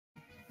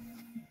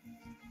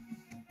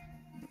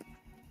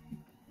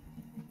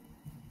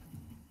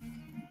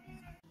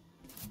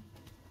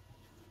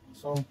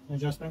So I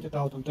just printed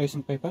out on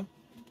tracing paper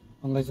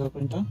on laser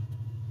printer.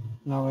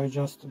 Now I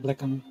just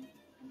blacken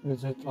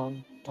with it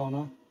on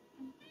toner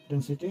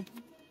density.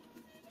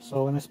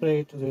 So when I spray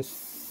it,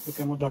 this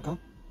became more darker.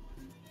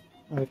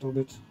 A little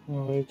bit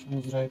red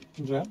and dried.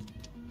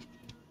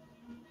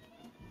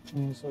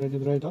 It's already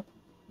dried up.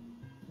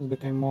 It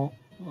became more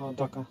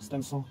darker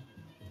stencil.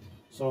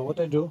 So what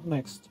I do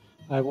next,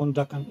 I want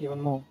darken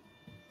even more.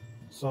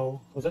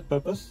 So for that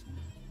purpose,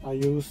 I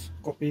use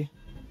copy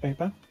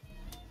paper.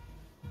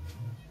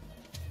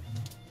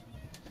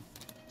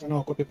 You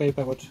know, copy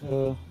paper, what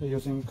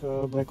using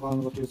black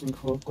one, what using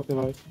for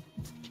copyright.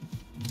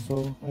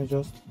 So I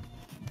just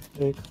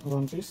take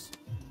one piece.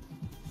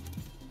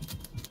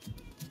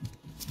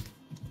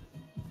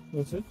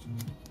 That's it.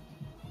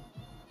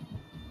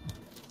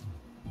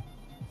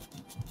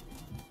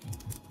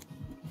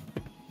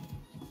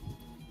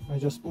 I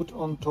just put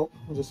on top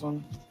this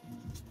one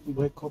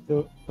black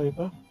copy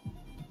paper,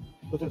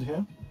 put it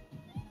here,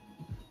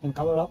 and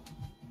cover up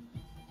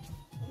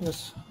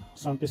with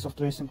some piece of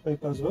tracing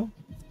paper as well.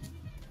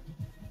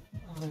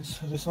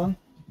 This one,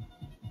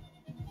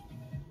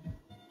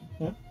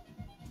 yeah.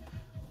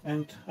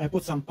 And I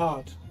put some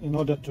part in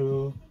order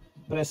to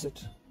press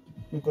it,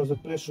 because the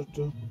pressure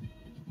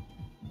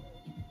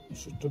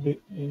should to be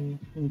in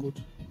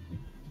good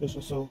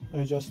pressure. So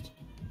I just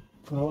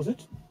close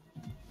it.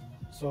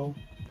 So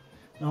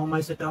now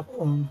my setup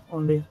on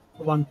only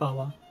one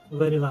power,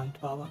 very light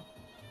power.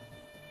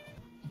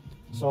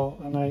 So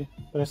when I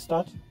press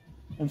start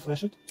and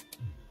flash it,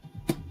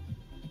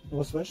 it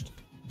was flashed.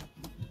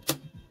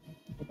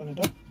 Open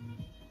it up.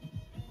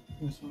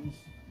 This one's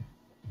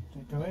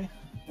take away.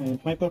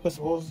 And my purpose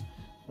was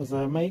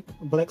to make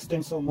black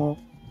stencil more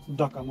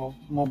darker,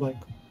 more black.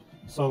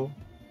 So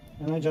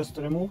and I just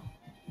remove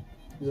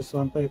this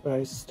one paper.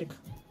 I stick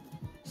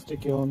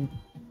on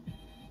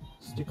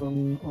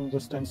the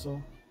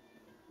stencil.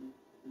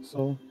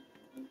 So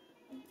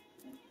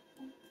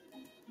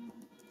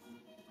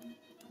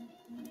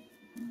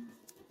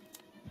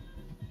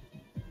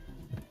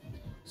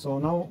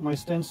now my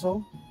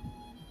stencil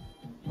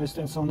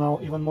now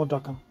even more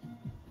darker,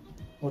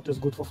 what is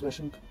good for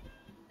flashing.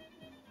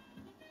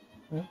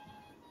 Yeah.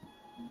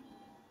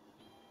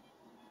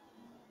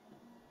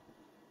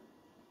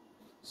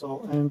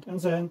 So and in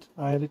the end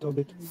I a little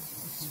bit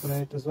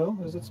spray it as well.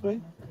 Is it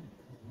spray?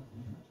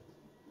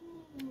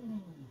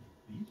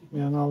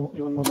 Yeah, now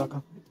even more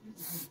darker.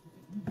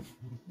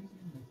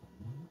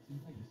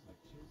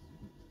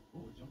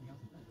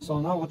 So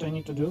now what I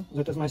need to do,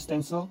 that is my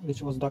stencil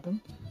which was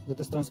darkened, that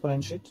is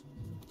transparent sheet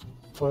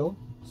foil,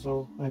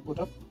 so I put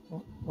up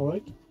over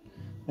it,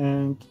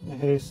 and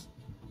here is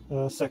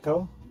a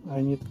circle.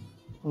 I need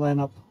line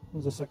up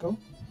the circle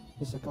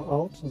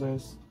out,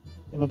 there's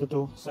in order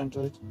to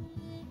center it.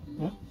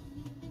 Yeah.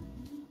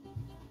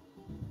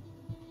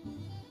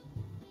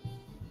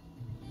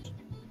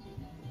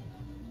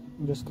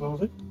 Just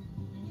close it.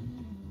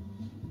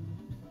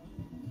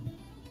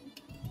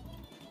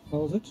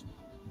 Close it.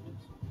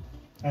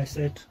 I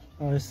set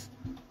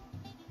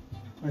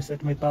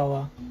my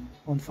power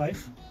on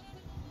 5.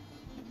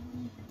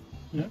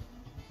 Yeah.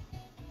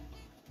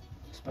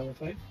 It's power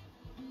 5.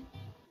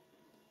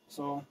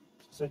 So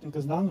setting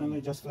is done, and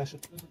I just flash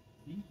it.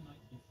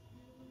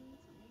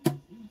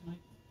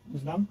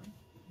 It's done.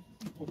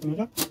 Open it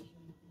up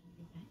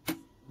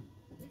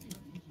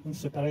and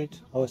separate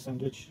our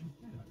sandwich.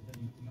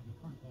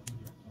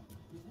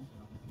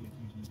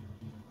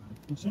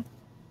 You see?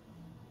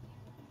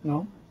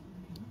 Now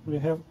we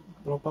have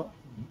proper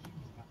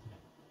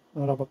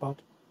rubber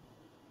part.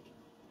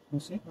 You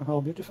see how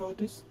beautiful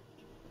it is?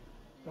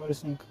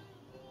 Everything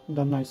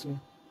done nicely.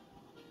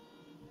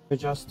 I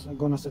just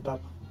gonna set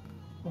up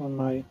on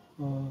my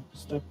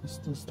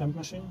stamp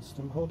machine,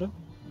 stamp holder.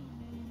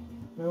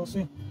 We will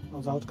see how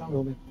the outcome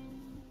will be.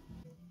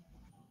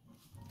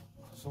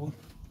 So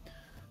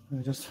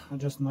I just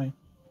adjust my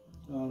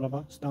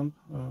rubber stamp,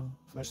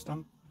 flash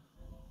stamp.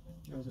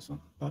 This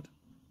one part.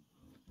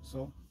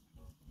 So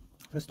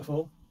first of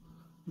all,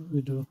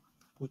 we do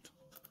put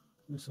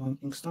this one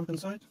ink stamp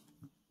inside,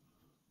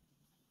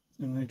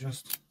 and I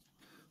just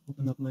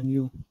open up my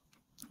new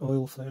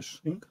oil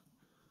flash ink,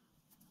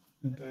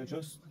 and I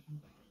just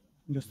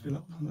fill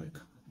up like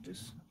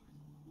this.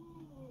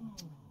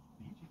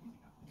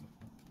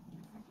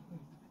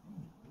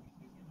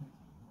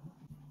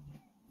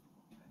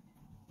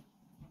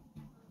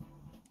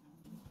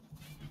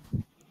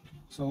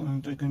 So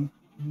and I can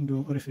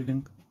do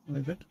refilling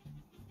like that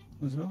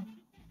as well.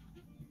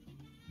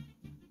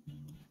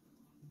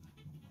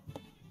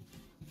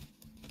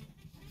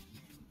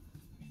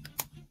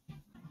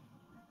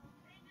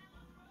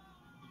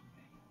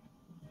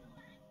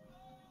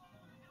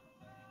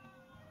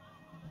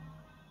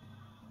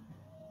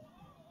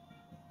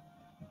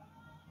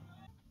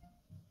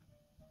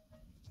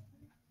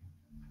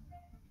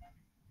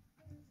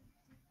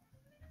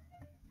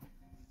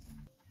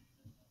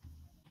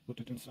 Put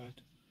it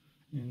inside.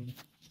 And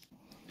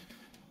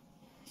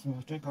so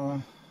take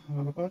our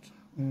rubber part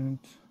and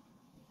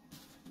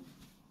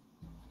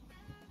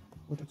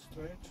put it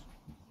straight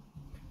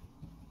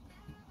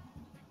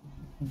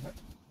Okay.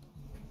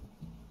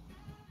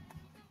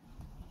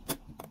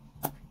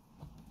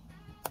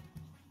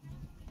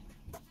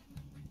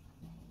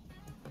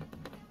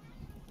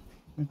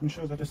 Let me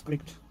show that it's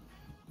clicked.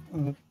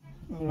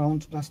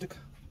 Round plastic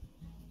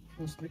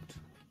was clicked.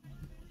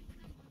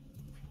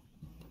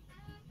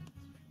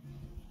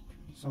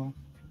 So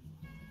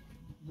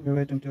we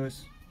wait until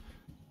it's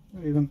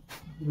even.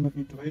 Do not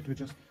need to wait. We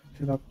just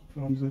fill up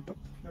from the top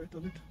a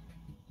little bit.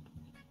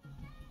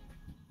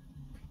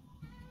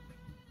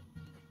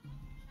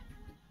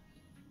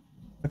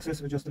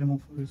 Excess we just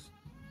remove this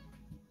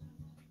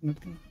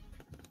napkin.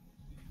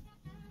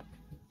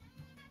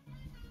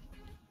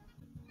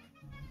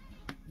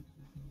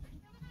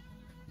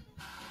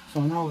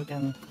 So now we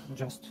can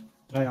just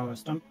try our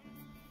stamp.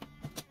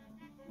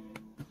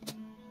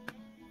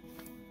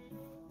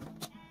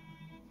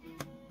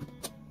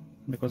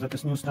 Because that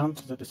is new stamp,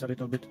 that is a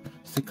little bit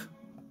thick,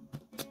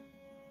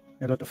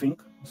 a lot of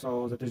ink,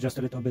 so that is just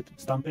a little bit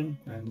stamping,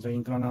 and the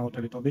ink ran out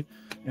a little bit,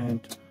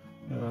 and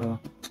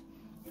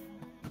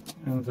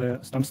the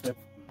stamp step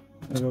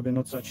will be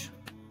not such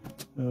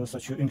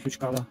in huge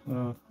color,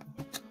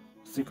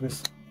 thick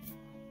with,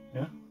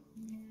 yeah.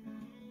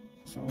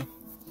 So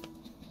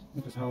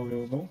that is how we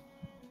will go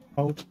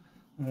out.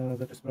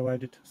 That is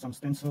provided some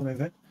stencil like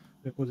that.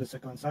 We put the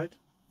second side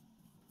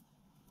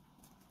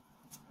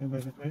by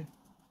that way.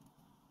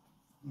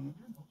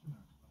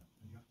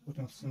 Put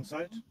it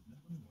inside,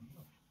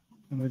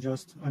 and we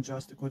just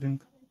adjust according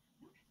to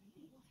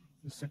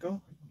the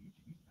circle.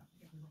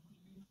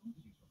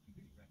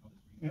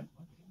 Yeah,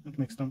 and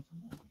make stamp.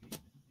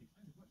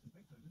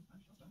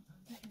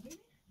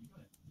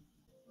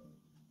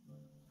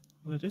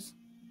 Like this.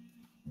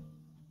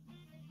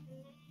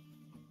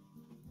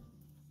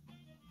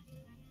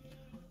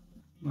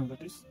 Now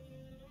that is.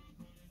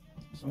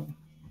 So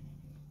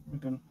we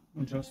can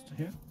adjust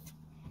here.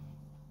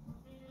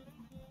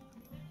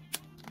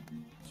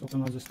 So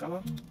open up this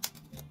color.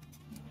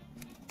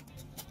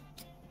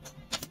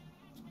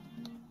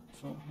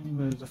 So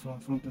where is the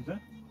front is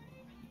there?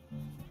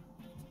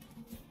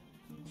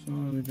 So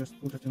we just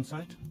put it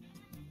inside.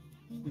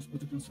 Just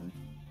put it inside.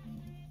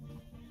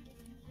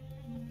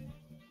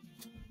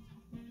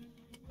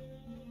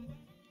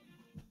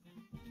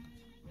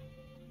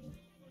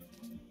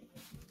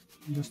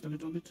 Just a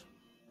little bit.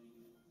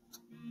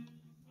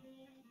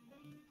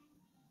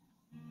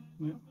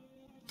 Yeah.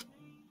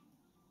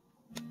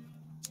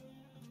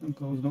 And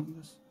close down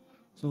this.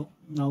 So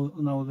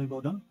now they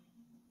go done.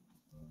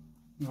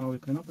 Now we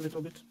clean up a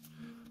little bit.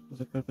 For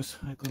that purpose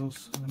I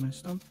close my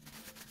stamp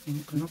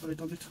and clean up a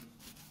little bit.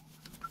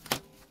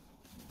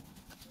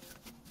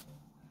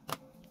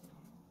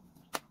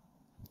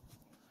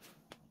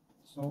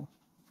 So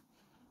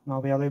now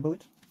we label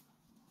it.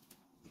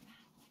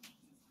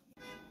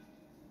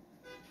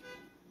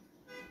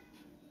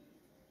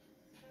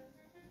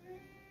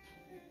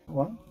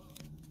 One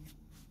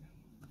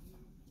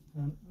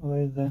and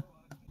with the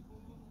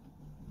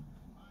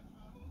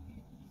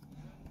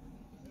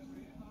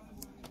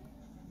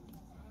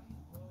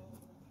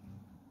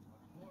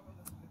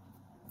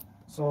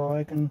so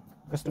I can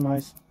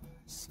customize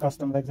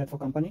custom like that for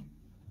company,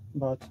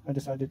 but I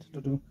decided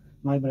to do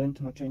my brand,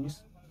 not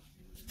Chinese.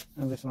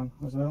 And this one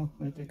as well,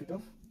 I take it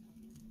off.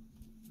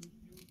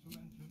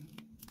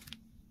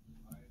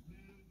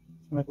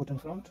 And I put in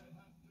front.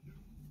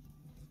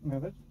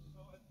 Have it.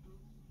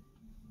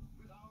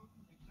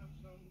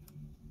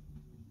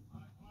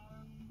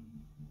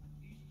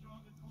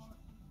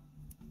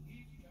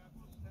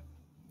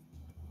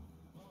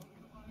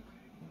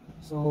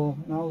 So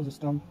now the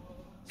stamp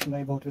is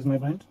labeled with my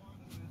brand,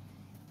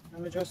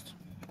 and we just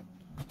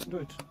do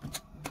it.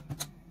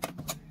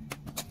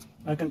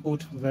 I can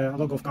put the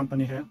logo of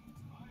company here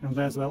and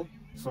there as well,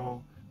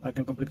 so I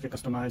can completely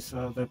customize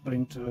the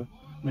print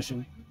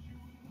machine.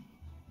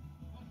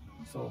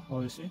 So how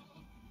you see?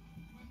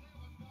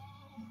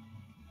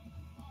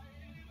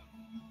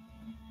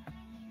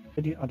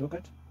 The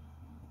Advocate.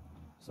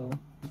 So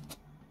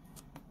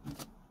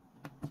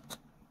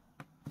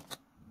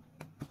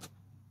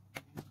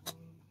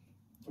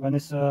when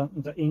it's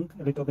the ink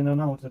a little bit run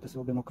out, that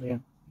will be more clear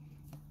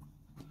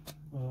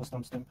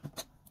stamp.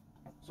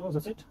 So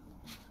that's it.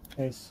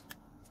 It's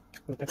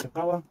protective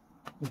cover.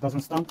 It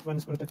doesn't stamp when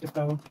it's protective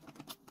cover.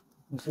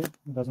 You see,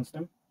 it doesn't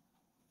stamp.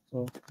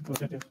 So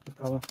protective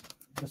cover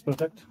just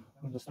protect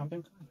from the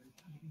stamping.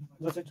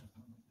 That's it.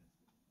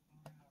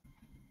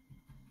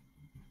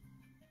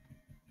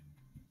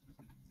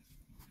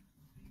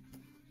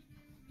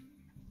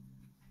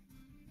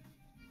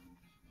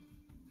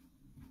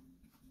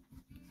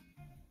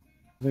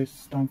 This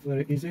stamp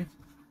very easy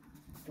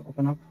to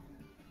open up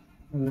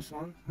this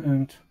one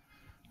and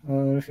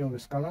refill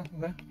this color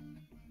there.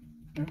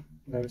 Yeah,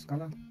 there is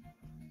color.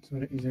 It's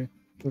very easy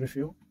to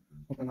refill.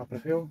 Open up,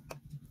 refill,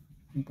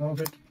 and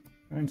close it,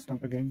 and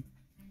stamp again.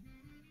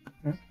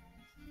 Yeah.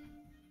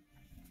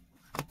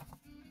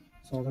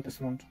 So that is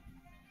front.